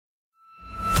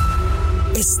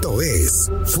Esto es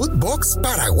Footbox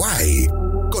Paraguay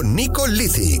con Nico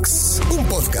Lithix, un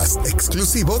podcast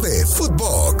exclusivo de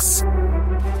Footbox.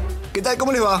 ¿Qué tal?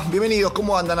 ¿Cómo les va? Bienvenidos,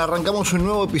 ¿cómo andan? Arrancamos un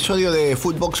nuevo episodio de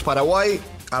Footbox Paraguay,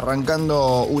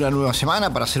 arrancando una nueva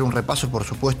semana para hacer un repaso, por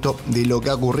supuesto, de lo que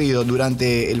ha ocurrido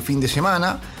durante el fin de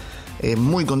semana.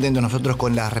 Muy contentos nosotros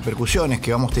con las repercusiones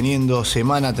que vamos teniendo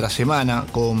semana tras semana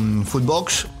con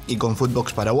Footbox y con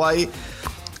Footbox Paraguay,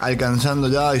 alcanzando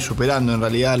ya y superando en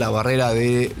realidad la barrera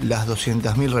de las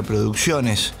 200.000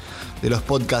 reproducciones de los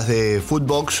podcasts de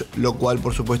Footbox, lo cual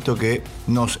por supuesto que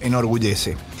nos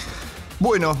enorgullece.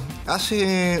 Bueno,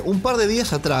 hace un par de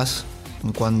días atrás,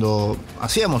 cuando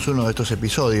hacíamos uno de estos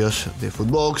episodios de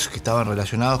Footbox que estaban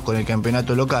relacionados con el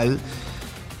campeonato local,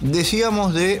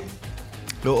 destacábamos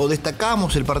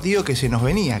el partido que se nos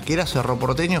venía, que era Cerro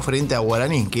Porteño frente a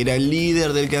Guaraní, que era el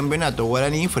líder del campeonato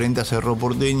Guaraní frente a Cerro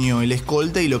Porteño, el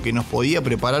escolta, y lo que nos podía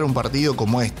preparar un partido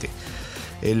como este.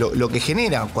 Lo que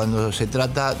genera cuando se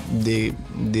trata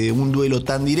de un duelo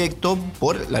tan directo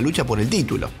por la lucha por el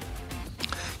título.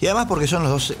 Y además porque son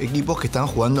los dos equipos que están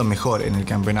jugando mejor en el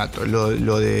campeonato.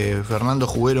 Lo de Fernando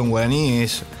Juguero en Guaraní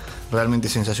es realmente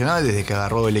sensacional desde que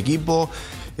agarró el equipo.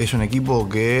 Es un equipo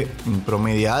que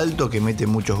promedia alto, que mete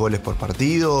muchos goles por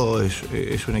partido.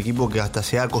 Es un equipo que hasta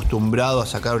se ha acostumbrado a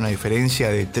sacar una diferencia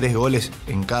de 3 goles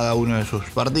en cada uno de sus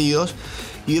partidos.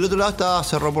 Y del otro lado está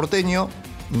Cerro Porteño,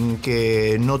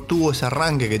 que no tuvo ese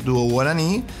arranque que tuvo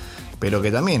Guaraní, pero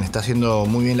que también está haciendo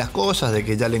muy bien las cosas, de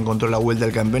que ya le encontró la vuelta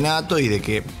al campeonato y de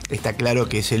que está claro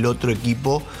que es el otro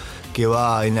equipo que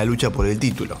va en la lucha por el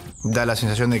título. Da la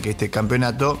sensación de que este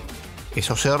campeonato es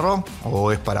o Cerro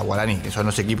o es para Guaraní, que son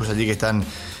los equipos allí que están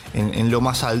en lo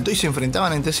más alto y se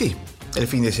enfrentaban entre sí el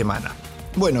fin de semana.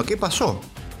 Bueno, ¿qué pasó?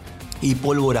 Y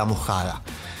pólvora mojada.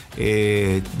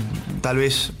 Tal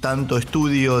vez tanto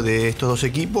estudio de estos dos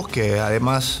equipos que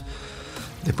además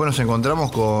después nos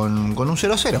encontramos con un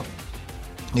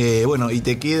 0-0. Bueno, y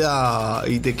te queda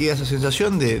esa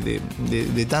sensación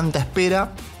de tanta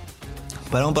espera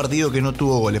para un partido que no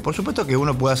tuvo goles. Por supuesto que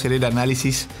uno puede hacer el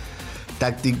análisis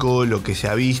táctico, lo que se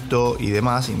ha visto y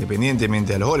demás,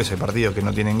 independientemente de los goles. Hay partidos que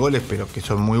no tienen goles, pero que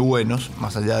son muy buenos,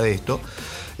 más allá de esto.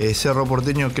 Cerro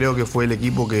Porteño creo que fue el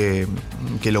equipo que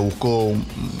lo buscó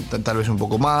tal vez un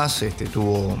poco más,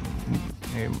 tuvo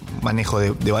manejo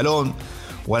de balón.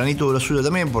 Guaraní tuvo lo suyo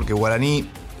también, porque Guaraní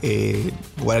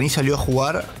salió a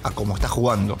jugar a como está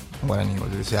jugando Guaraní.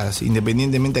 O sea,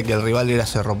 independientemente de que el rival era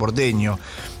Cerro Porteño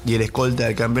y el escolta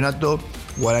del campeonato,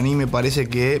 Guaraní me parece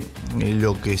que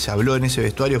lo que se habló en ese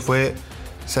vestuario fue: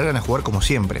 salgan a jugar como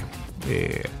siempre.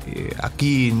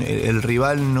 Aquí el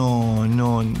rival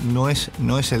no es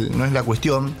la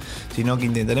cuestión, sino que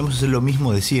intentaremos hacer lo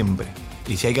mismo de siempre.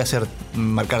 Y si hay que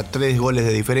marcar 3 goles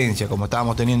de diferencia, como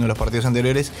estábamos teniendo en los partidos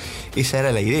anteriores, esa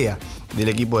era la idea del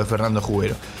equipo de Fernando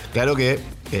Juguero. Claro que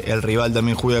el rival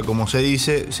también juega como se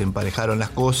dice, se emparejaron las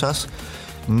cosas,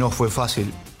 no fue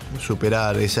fácil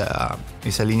superar esa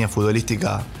línea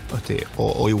futbolística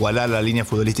o igualar la línea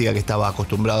futbolística que estaba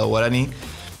acostumbrado Guaraní,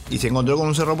 y se encontró con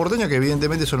un Cerro Porteño que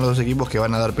evidentemente son los dos equipos que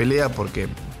van a dar pelea, porque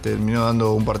terminó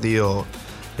dando un partido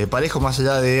parejo, más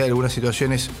allá de algunas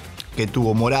situaciones que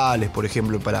tuvo Morales, por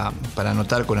ejemplo, para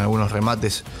anotar con algunos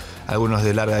remates, algunos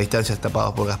de larga distancia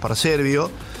tapados por Gaspar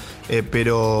Servio,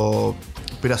 pero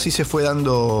así se fue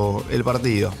dando el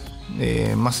partido.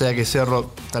 Más allá que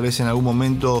Cerro tal vez en algún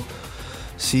momento,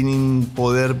 sin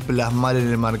poder plasmar en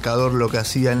el marcador lo que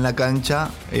hacía en la cancha,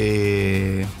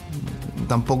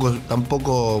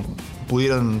 tampoco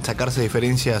pudieron sacarse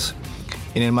diferencias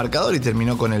en el marcador y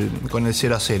terminó con el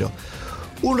 0-0.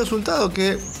 Un resultado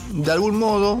que de algún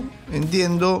modo,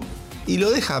 entiendo, y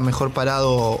lo deja mejor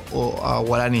parado a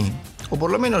Guaraní, o por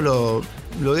lo menos lo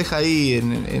deja ahí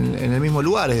en el mismo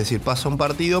lugar, es decir, pasa un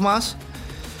partido más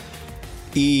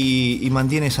y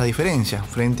mantiene esa diferencia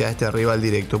frente a este rival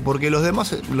directo, porque los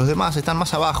demás están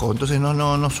más abajo, entonces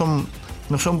no son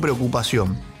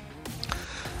preocupación.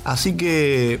 Así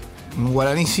que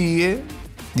Guaraní sigue,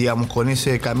 digamos, con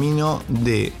ese camino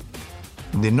de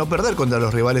no perder contra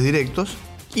los rivales directos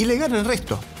y le gana el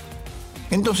resto.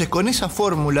 Entonces, con esa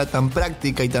fórmula tan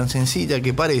práctica y tan sencilla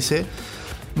que parece,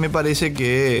 me parece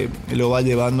que lo va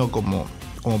llevando como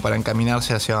para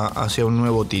encaminarse hacia un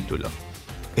nuevo título.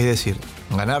 Es decir,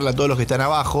 ganarle a todos los que están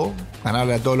abajo,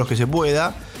 ganarle a todos los que se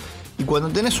pueda, y cuando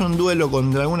tenés un duelo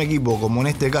contra algún equipo, como en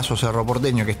este caso Cerro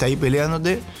Porteño, que está ahí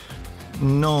peleándote,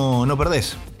 no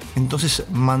perdés. Entonces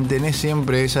mantenés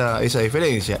siempre esa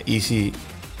diferencia, y si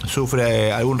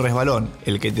sufre algún resbalón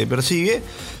el que te persigue,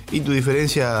 y tu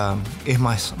diferencia es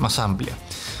más amplia.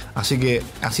 Así que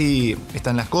así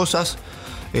están las cosas.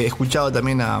 He escuchado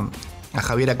también a a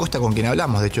Javier Acosta, con quien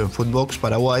hablamos, de hecho, en Footbox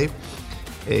Paraguay,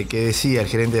 que decía el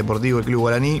gerente deportivo del Club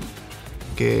Guaraní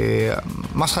que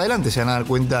más adelante se van a dar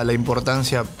cuenta la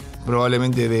importancia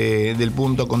probablemente del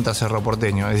punto contra Cerro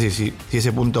Porteño. Es decir, si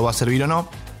ese punto va a servir o no,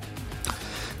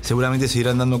 seguramente se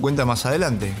irán dando cuenta más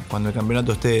adelante, cuando el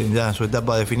campeonato esté ya en su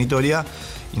etapa definitoria,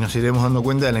 y nos iremos dando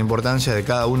cuenta de la importancia de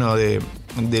cada uno de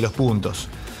los puntos.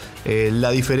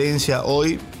 La diferencia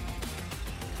hoy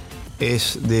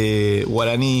es de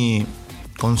Guaraní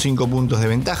con 5 puntos de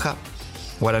ventaja.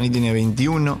 Guaraní tiene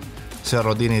 21,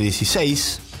 Cerro tiene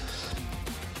 16.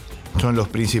 Son los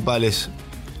principales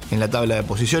en la tabla de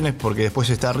posiciones, porque después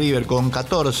está River con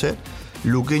 14,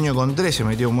 Luqueño con 13,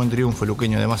 metió un buen triunfo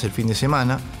Luqueño además el fin de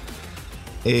semana,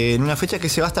 en una fecha que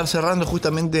se va a estar cerrando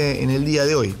justamente en el día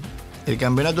de hoy. El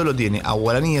campeonato lo tiene a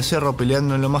Guaraní de Cerro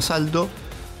peleando en lo más alto,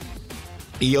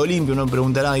 y Olimpia. Uno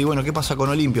preguntará, y bueno, ¿qué pasa con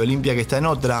Olimpia? Olimpia, que está en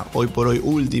otra, hoy por hoy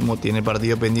último, tiene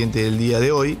partido pendiente del día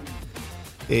de hoy,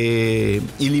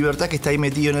 y Libertad, que está ahí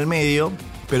metido en el medio,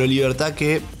 pero Libertad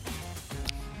que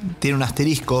tiene un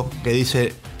asterisco que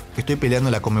dice: estoy peleando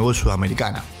la Conmebol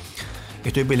Sudamericana,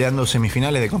 estoy peleando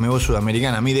semifinales de Conmebol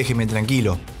Sudamericana, a mí déjeme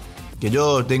tranquilo, que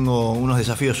yo tengo unos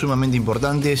desafíos sumamente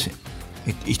importantes,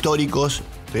 históricos,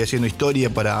 estoy haciendo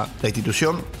historia para la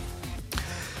institución,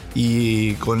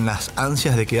 y con las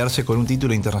ansias de quedarse con un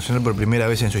título internacional por primera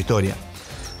vez en su historia.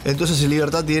 Entonces el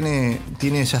Libertad tiene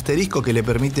ese asterisco que le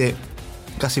permite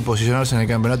casi posicionarse en el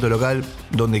campeonato local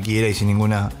donde quiera y sin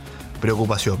ninguna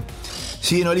preocupación.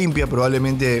 Sí, en Olimpia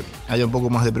probablemente haya un poco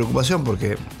más de preocupación,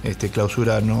 porque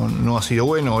clausura no ha sido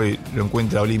bueno. Hoy lo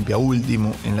encuentra Olimpia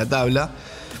último en la tabla,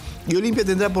 y Olimpia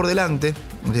tendrá por delante,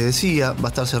 les decía, va a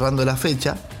estar cerrando la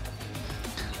fecha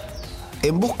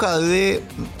en busca de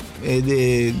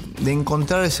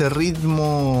encontrar ese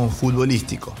ritmo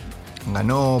futbolístico.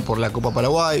 Ganó por la Copa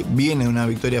Paraguay, viene una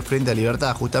victoria frente a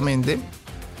Libertad justamente,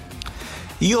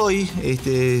 y hoy,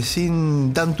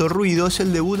 sin tanto ruido, es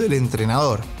el debut del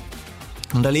entrenador.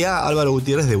 En realidad Álvaro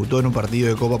Gutiérrez debutó en un partido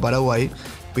de Copa Paraguay,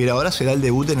 pero ahora será el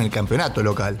debut en el campeonato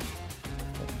local,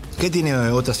 que tiene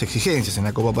otras exigencias. En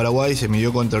la Copa Paraguay se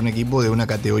midió contra un equipo de una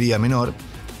categoría menor,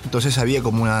 entonces había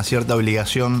como una cierta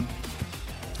obligación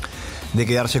de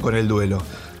quedarse con el duelo.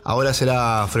 Ahora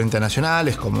será frente a Nacional,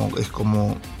 es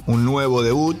como un nuevo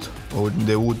debut, o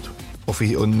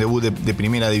un debut de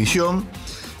primera división,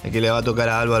 el que le va a tocar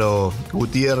a Álvaro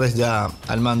Gutiérrez ya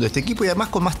al mando de este equipo, y además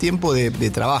con más tiempo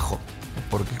de trabajo,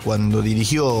 porque cuando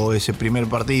dirigió ese primer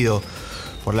partido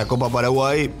por la Copa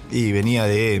Paraguay y venía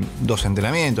de 2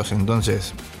 entrenamientos,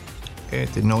 entonces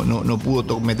no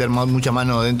pudo meter mucha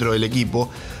mano dentro del equipo.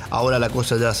 Ahora la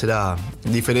cosa ya será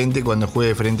diferente cuando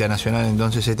juegue frente a Nacional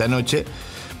entonces esta noche,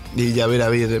 y ya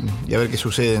ver qué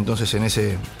sucede entonces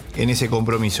en ese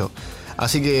compromiso.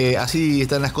 Así que así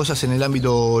están las cosas en el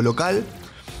ámbito local,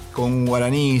 con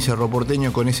Guaraní y Cerro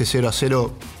Porteño con ese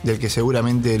 0-0 del que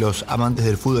seguramente los amantes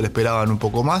del fútbol esperaban un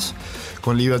poco más,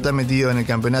 con Libertad metido en el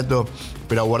campeonato,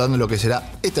 pero aguardando lo que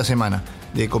será esta semana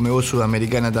de Conmebol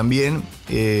Sudamericana también,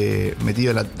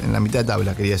 metido en la mitad de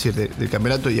tabla, quería decir, del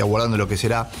campeonato, y aguardando lo que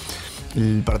será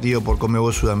el partido por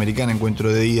Conmebol Sudamericana,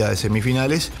 encuentro de ida de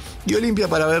semifinales, y Olimpia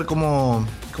para ver cómo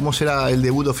será el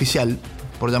debut oficial,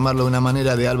 por llamarlo de una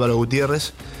manera, de Álvaro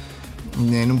Gutiérrez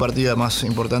en un partido más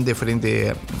importante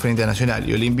frente a Nacional.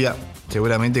 Y Olimpia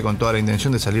seguramente con toda la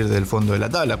intención de salir del fondo de la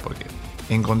tabla, porque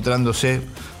encontrándose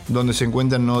donde se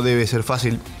encuentran no debe ser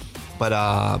fácil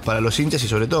para los hinchas, y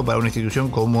sobre todo para una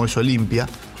institución como es Olimpia,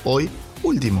 hoy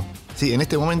último. Sí, en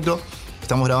este momento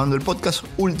estamos grabando el podcast,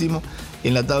 último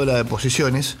en la tabla de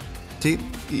posiciones, ¿sí?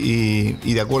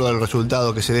 Y de acuerdo al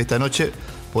resultado que se dé esta noche,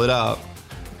 podrá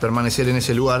permanecer en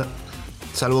ese lugar,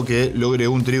 salvo que logre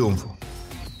un triunfo.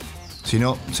 Si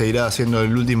no, seguirá siendo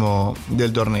el último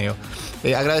del torneo.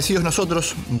 Agradecidos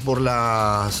nosotros por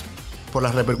las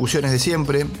repercusiones de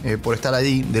siempre, por estar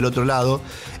ahí del otro lado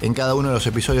en cada uno de los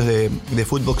episodios de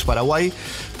Footbox Paraguay.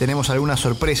 Tenemos algunas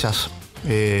sorpresas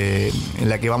en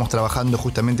la que vamos trabajando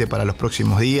justamente para los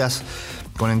próximos días,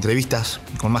 con entrevistas,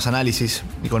 con más análisis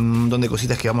y con un montón de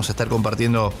cositas que vamos a estar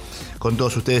compartiendo con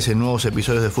todos ustedes en nuevos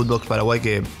episodios de Footbox Paraguay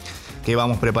que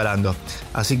vamos preparando.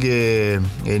 Así que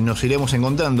nos iremos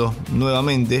encontrando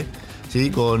nuevamente, ¿sí?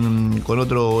 con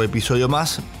otro episodio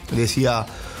más. Decía,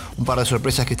 un par de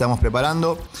sorpresas que estamos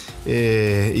preparando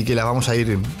y que las vamos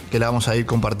a ir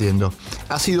compartiendo.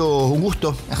 Ha sido un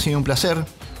gusto, ha sido un placer,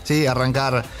 ¿sí?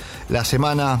 Arrancar la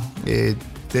semana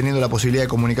teniendo la posibilidad de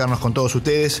comunicarnos con todos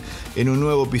ustedes en un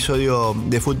nuevo episodio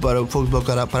de Footbox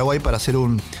Paraguay, para hacer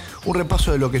un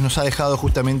repaso de lo que nos ha dejado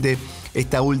justamente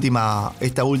esta última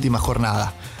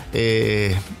jornada.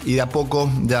 Y de a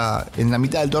poco, ya en la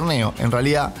mitad del torneo, en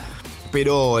realidad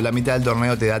pero la mitad del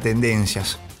torneo te da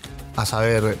tendencias a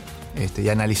saber y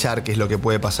analizar qué es lo que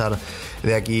puede pasar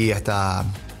de aquí hasta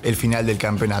el final del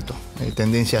campeonato.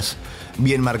 Tendencias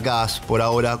bien marcadas por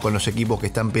ahora con los equipos que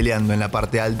están peleando en la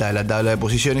parte alta de la tabla de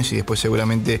posiciones, y después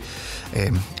seguramente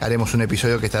haremos un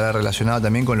episodio que estará relacionado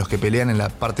también con los que pelean en la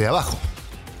parte de abajo,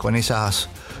 con esas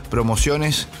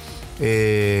promociones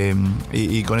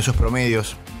y con esos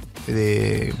promedios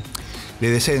de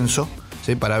descenso,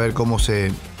 ¿sí? Para ver cómo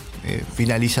se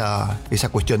finaliza esa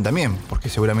cuestión también, porque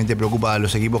seguramente preocupa a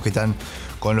los equipos que están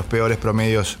con los peores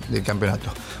promedios del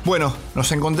campeonato. Bueno,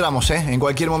 nos encontramos en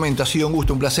cualquier momento. Ha sido un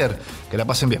gusto, un placer. Que la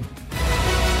pasen bien.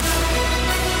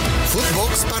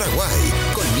 Footbox Paraguay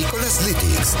con Nicolás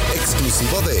Litix,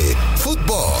 exclusivo de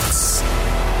Footbox.